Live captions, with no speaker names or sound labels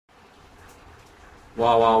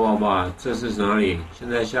哇哇哇哇！这是哪里？现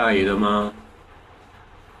在下雨了吗？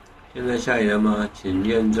现在下雨了吗？请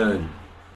验证。